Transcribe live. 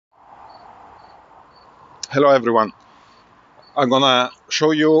Hello everyone. I'm gonna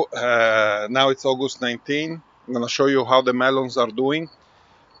show you, now it's August 19. I'm gonna show you how the melons are doing.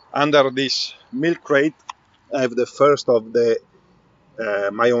 Under this milk crate, I have the first of the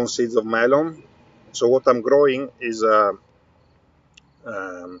my own seeds of melon. So what I'm growing is a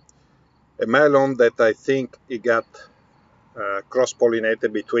melon that I think it got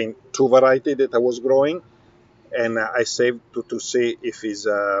cross-pollinated between two varieties that I was growing, and I saved to see if it's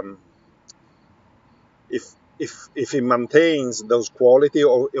if it maintains those quality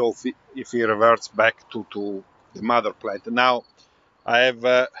or if it reverts back to the mother plant. Now I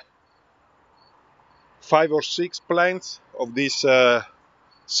have 5 or 6 plants of these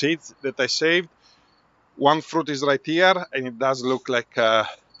seeds that I saved. One fruit is right here, and it does look like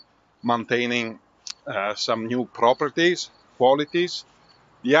maintaining some new properties, qualities.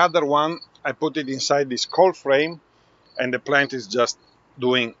 The other one, I put it inside this cold frame, and the plant is just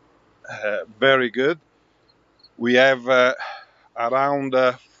doing very good. We have around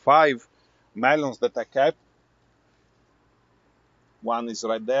 5 melons that I kept. One is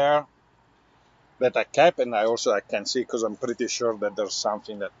right there that I kept, and I can see, because I'm pretty sure that there's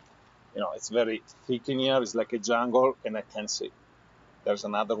something that, it's very thick in here. It's like a jungle, and I can see. There's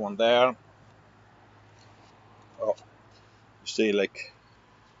another one there. Oh, you see, like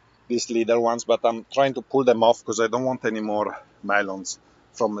these little ones, but I'm trying to pull them off because I don't want any more melons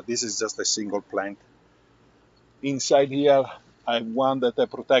from. This is just a single plant. Inside here, I have one that I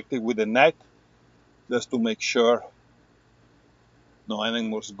protected with a net, just to make sure no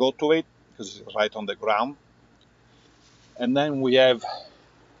animals go to it, because it's right on the ground. And then we have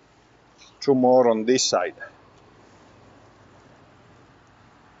 2 more on this side.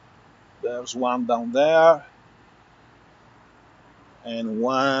 There's one down there, and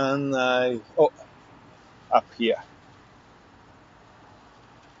one up here.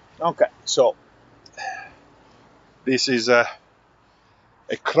 Okay, so this is a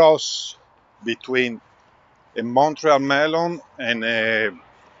cross between a Montreal melon and a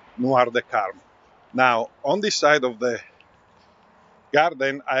Noir de Carme. Now, on this side of the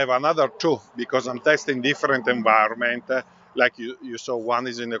garden, I have another 2, because I'm testing different environment. Like you saw, one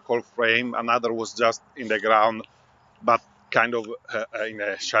is in a cold frame, another was just in the ground, but kind of in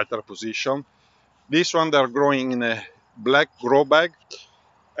a shelter position. This one, they're growing in a black grow bag,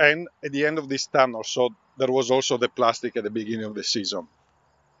 and at the end of this tunnel, so there was also the plastic at the beginning of the season.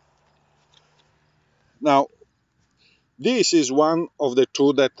 Now, this is one of the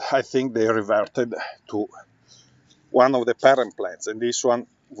 2 that I think they reverted to one of the parent plants, and this one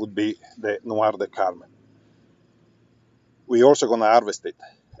would be the Noir de Carme. We're also going to harvest it,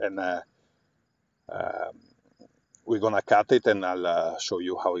 and we're going to cut it, and I'll show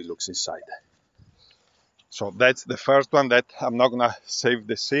you how it looks inside. So that's the first one that I'm not going to save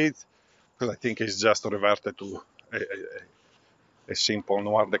the seeds, because I think it's just reverted to a simple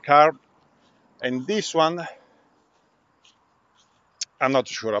Noir de Carme. And this one, I'm not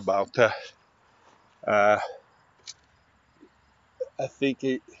sure about. I think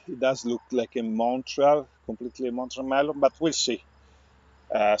it does look like a Montreal, completely Montreal melon, but we'll see.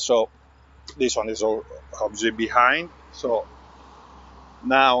 So this one is all obviously behind. So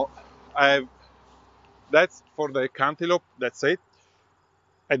now that's for the cantaloupe, that's it.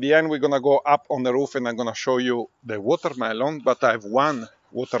 At the end, we're gonna go up on the roof, and I'm gonna show you the watermelon, but I have one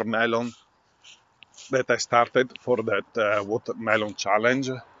watermelon that I started for that watermelon challenge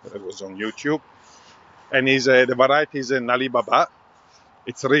that was on YouTube. And the variety is an Alibaba.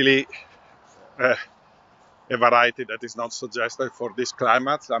 It's really a variety that is not suggested for this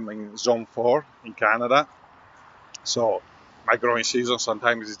climate. I'm in zone 4 in Canada. So my growing season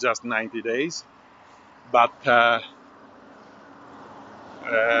sometimes is just 90 days. But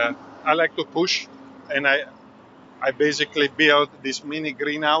I like to push, and I basically built this mini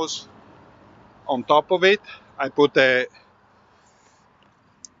greenhouse. On top of it, I put the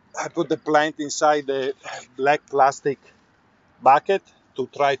plant inside the black plastic bucket to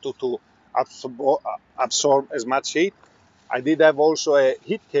try to absorb as much heat. I did have also a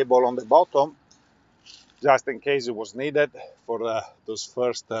heat cable on the bottom, just in case it was needed for those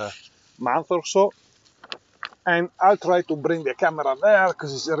first month or so. And I'll try to bring the camera there,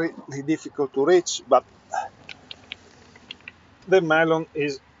 because it's really difficult to reach, but the melon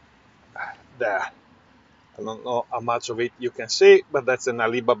is there. I don't know how much of it you can see, but that's an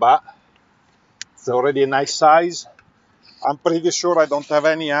Alibaba. It's already a nice size. I'm pretty sure I don't have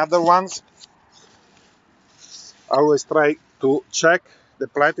any other ones. I always try to check. The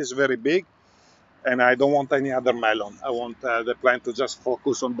plant is very big, and I don't want any other melon. I want the plant to just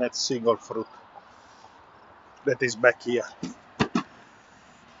focus on that single fruit that is back here.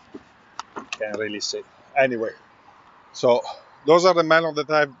 Can't really see. Anyway, so those are the melons that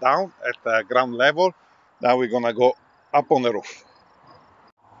I have down at ground level. Now we're gonna go up on the roof.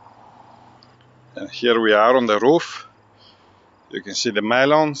 And here we are on the roof. You can see the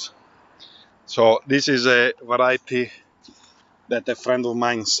melons. So this is a variety that a friend of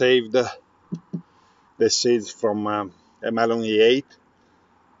mine saved the seeds from a melon he ate.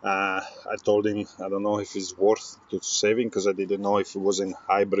 I told him I don't know if it's worth to saving because I didn't know if it was in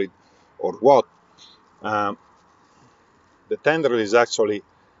hybrid or what. Um, the tender is actually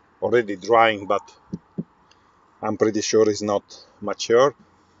already drying, but I'm pretty sure it's not mature.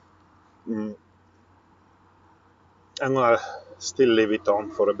 I'm gonna still leave it on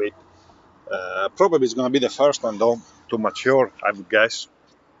for a bit. Probably it's gonna be the first one though to mature, I would guess.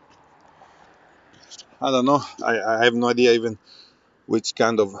 I don't know. I have no idea even which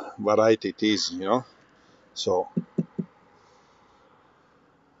kind of variety it is, you know. So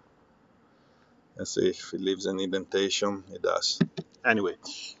let's see if it leaves an indentation. It does. Anyway,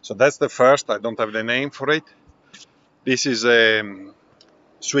 so that's the first. I don't have the name for it. This is a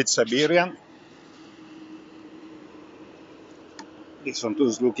sweet Siberian. This one too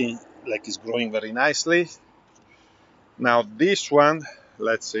is looking like it's growing very nicely. Now this one,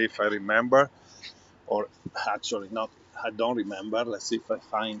 let's see if I remember, or actually not, I don't remember. Let's see if I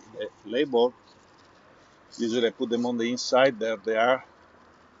find the label. Usually I put them on the inside. There they are.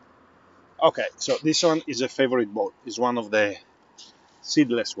 Okay, so this one is a favorite ball. It's one of the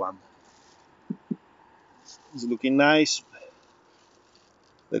seedless one. It's looking nice.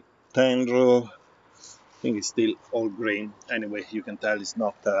 The tendril, I think it's still all green. Anyway, you can tell it's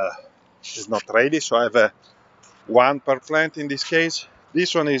not ready. So I have one per plant in this case.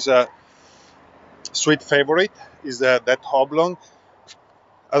 This one is a sweet favorite. Is that oblong.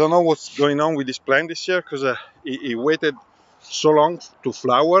 I don't know what's going on with this plant this year because he waited so long to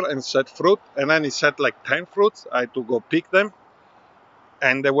flower and set fruit, and then he set like 10 fruits. I had to go pick them,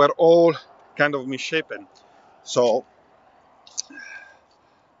 and they were all kind of misshapen. So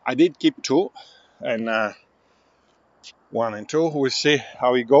I did keep two, and 1 and 2. We'll see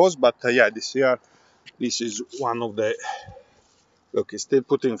how it goes. But yeah, this year, this is one of the. Look, it's still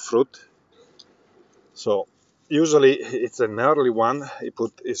putting fruit. So usually it's an early one.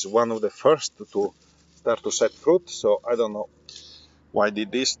 It's one of the first to start to set fruit. So I don't know why I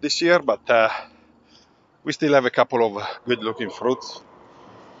did this year, but we still have a couple of good-looking fruits.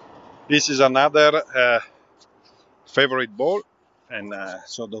 This is another favorite ball, and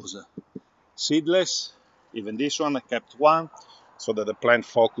so those seedless. Even this one, I kept one, so that the plant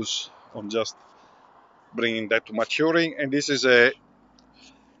focus on just bringing that to maturing. And this is I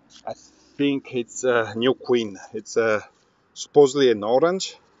think it's a new queen. It's supposedly an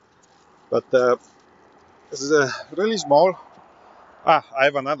orange, but this is really small. I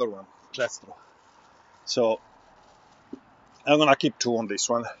have another one. That's true. So I'm gonna keep two on this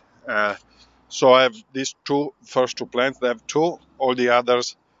one. So I have these first two plants. They have two. All the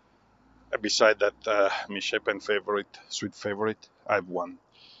others, beside that misshapen favorite, sweet favorite, I have one.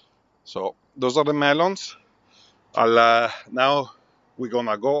 So those are the melons. Now we're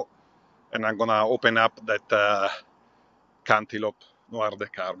gonna go, and I'm gonna open up that cantaloupe noir de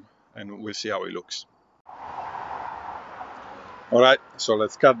carme, and we'll see how it looks. All right, so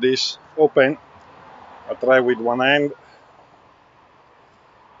let's cut this open. I'll try with one hand.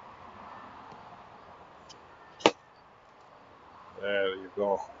 There you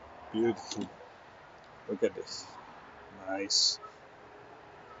go, beautiful. Look at this, nice.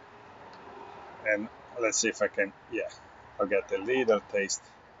 And let's see if I can, yeah, I'll get a little taste.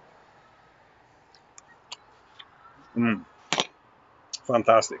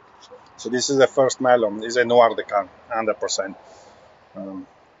 Fantastic. So this is the first melon. It's a noir de carme, 100%.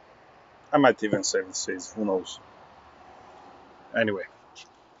 I might even save the seeds, who knows. Anyway,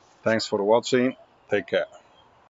 thanks for watching. Take care.